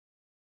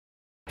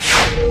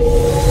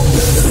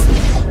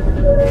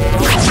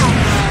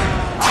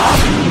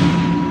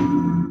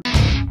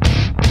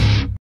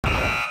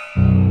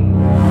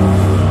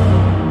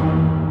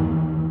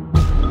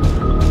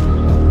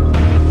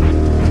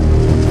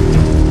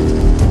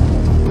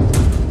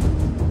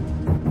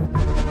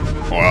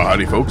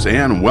Howdy folks,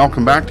 and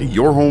welcome back to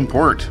your home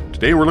port.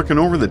 Today we're looking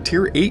over the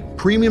Tier 8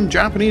 Premium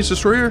Japanese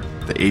Destroyer,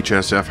 the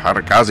HSF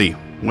Harekaze,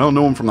 well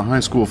known from the High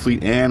School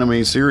Fleet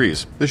anime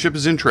series. The ship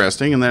is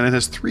interesting in that it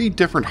has 3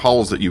 different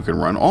hulls that you can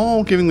run,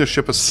 all giving the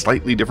ship a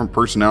slightly different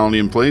personality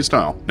and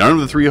playstyle. None of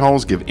the 3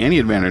 hulls give any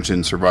advantage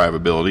in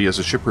survivability, as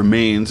the ship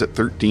remains at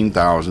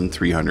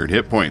 13,300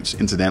 hit points,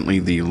 incidentally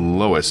the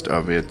lowest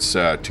of its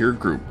tier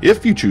group.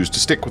 If you choose to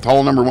stick with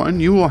hull number 1,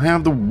 you will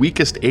have the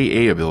weakest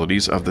AA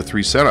abilities of the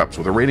 3 setups,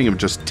 with a rating of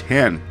just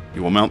 10.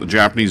 You will mount the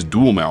Japanese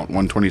dual mount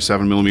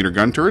 127mm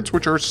gun turrets,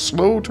 which are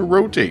slow to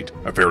rotate,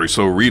 a fairly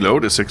slow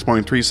reload at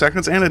 6.3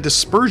 seconds, and a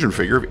dispersion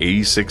figure of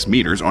 86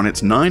 meters on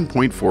its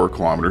 9.4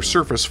 kilometer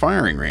surface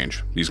firing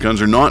range. These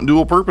guns are not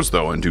dual purpose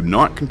though, and do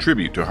not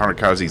contribute to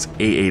Harekaze's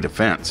AA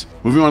defense.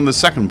 Moving on to the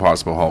second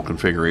possible hull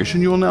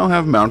configuration, you will now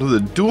have mounted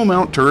the dual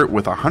mount turret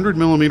with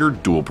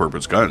 100mm dual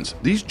purpose guns.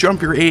 These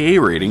jump your AA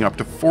rating up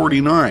to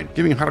 49,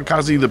 giving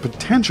Harekaze the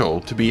potential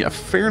to be a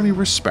fairly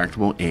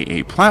respectable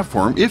AA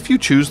platform if you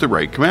choose the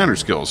right commander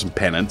skills and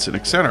pennants and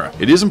etc.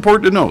 It is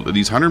important to note that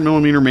these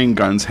 100mm main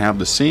guns have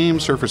the same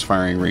surface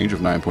firing range of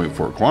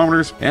 9.4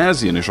 kilometers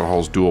as the initial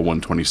hull's dual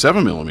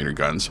 127mm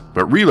guns,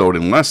 but reload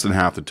in less than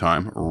half the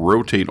time,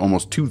 rotate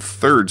almost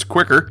 2/3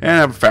 quicker, and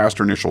have a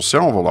faster initial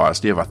cell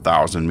velocity of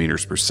 1,000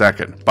 meters per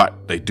second, but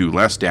they do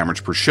less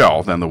damage per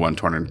shell than the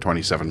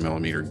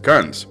 127mm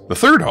guns. The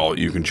third hull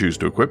you can choose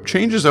to equip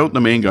changes out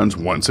the main guns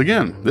once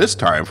again, this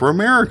time for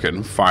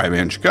American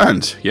 5-inch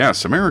guns.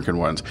 Yes, American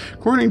ones.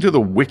 According to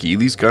the wiki,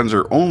 these guns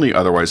are only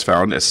otherwise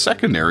found as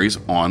secondaries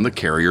on the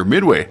carrier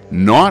Midway,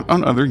 not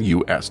on other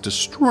US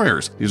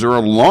destroyers. These are a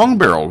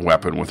long-barreled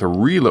weapon with a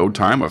reload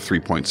time of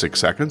 3.6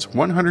 seconds,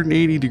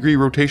 180-degree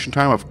rotation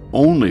time of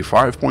only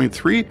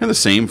 5.3, and the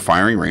same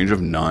firing range of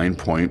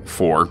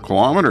 9.4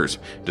 kilometers.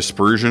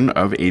 Dispersion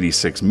of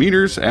 86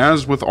 meters,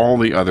 as with all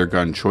the other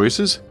gun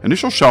choices.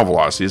 Initial shell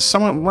velocity is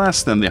somewhat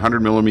less than the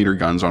 100mm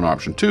guns on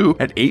option 2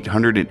 at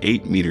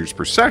 808 meters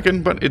per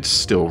second, but it's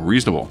still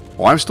reasonable.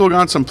 Well, I've still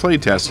got some play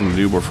testing to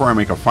do before I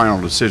make a final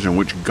decision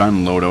which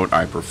gun loadout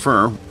I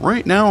prefer.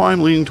 Right now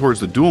I'm leaning towards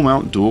the dual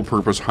mount dual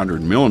purpose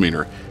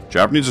 100mm.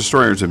 Japanese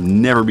destroyers have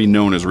never been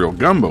known as real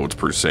gunboats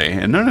per se,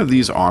 and none of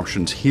these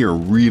options here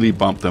really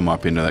bump them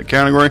up into that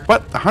category,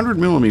 but the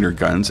 100mm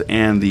guns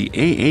and the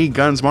AA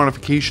guns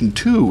modification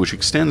 2, which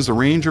extends the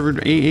range of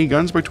AA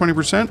guns by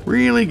 20%,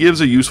 really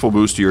gives a useful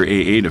boost to your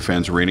AA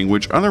defense rating,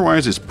 which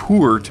otherwise is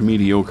poor to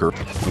mediocre.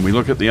 When we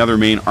look at the other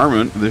main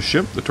armament of this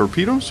ship, the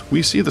torpedoes,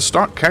 we see the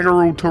stock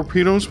Kagero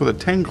torpedoes with a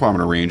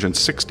 10-kilometer range and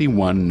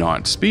 61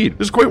 knot speed.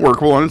 This is quite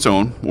workable on its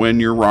own when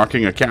you're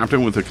rocking a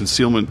captain with a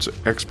concealment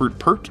expert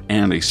perk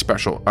and a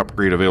special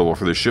upgrade available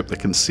for this ship, the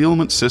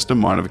Concealment System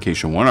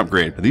Modification 1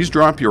 upgrade. These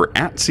drop your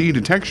at-sea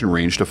detection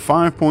range to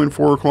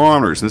 5.4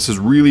 kilometers. This is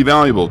really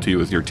valuable to you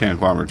with your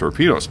 10-kilometer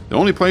torpedoes. The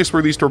only place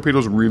where these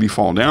torpedoes really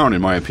fall down,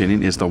 in my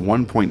opinion, is the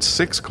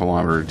 1.6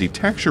 kilometer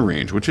detection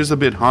range, which is a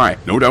bit high.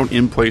 No doubt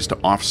in place to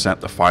offset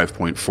the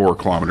 5.4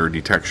 kilometer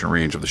detection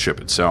range of the ship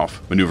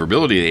itself.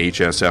 Maneuverability of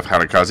the HSF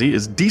Harekaze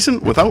is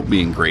decent without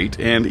being great,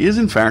 and is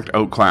in fact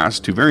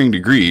outclassed to varying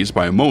degrees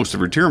by most of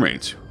her tier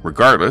mates.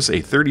 Regardless,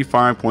 a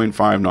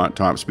 35.5 knot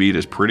top speed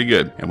is pretty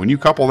good, and when you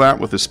couple that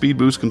with the speed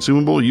boost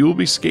consumable, you will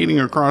be skating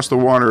across the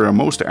water at a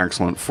most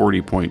excellent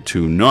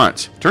 40.2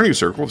 knots. Turning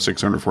circle of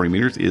 640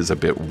 meters is a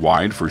bit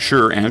wide for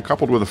sure, and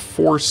coupled with a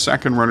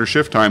 4-second rudder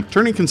shift time,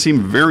 turning can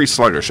seem very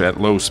sluggish at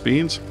low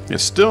speeds.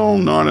 It's still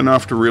not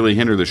enough to really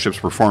hinder the ship's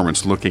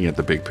performance looking at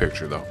the big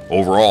picture though.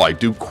 Overall, I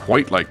do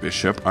quite like this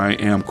ship. I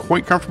am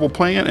quite comfortable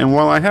playing it, and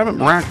while I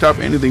haven't racked up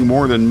anything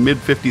more than mid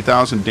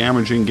 50,000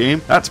 damage in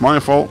game, that's my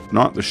fault,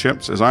 not the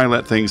ship's, as I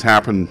let things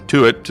happen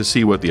to it to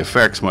see what the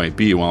effects might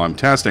be while I'm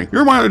testing.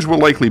 Your mileage will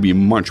likely be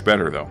much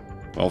better though.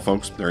 Well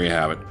folks, there you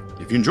have it.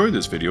 If you enjoyed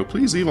this video,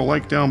 please leave a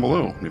like down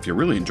below. And if you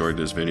really enjoyed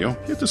this video,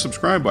 hit the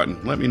subscribe button.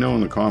 Let me know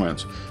in the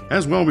comments.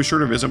 As well, be sure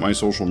to visit my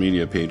social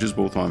media pages,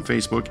 both on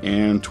Facebook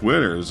and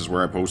Twitter. This is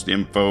where I post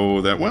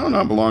info that, well,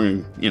 not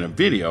belonging in a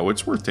video,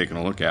 it's worth taking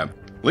a look at.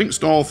 Links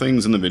to all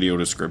things in the video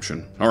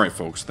description. Alright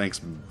folks, thanks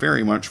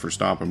very much for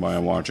stopping by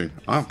and watching.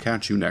 I'll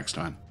catch you next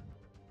time.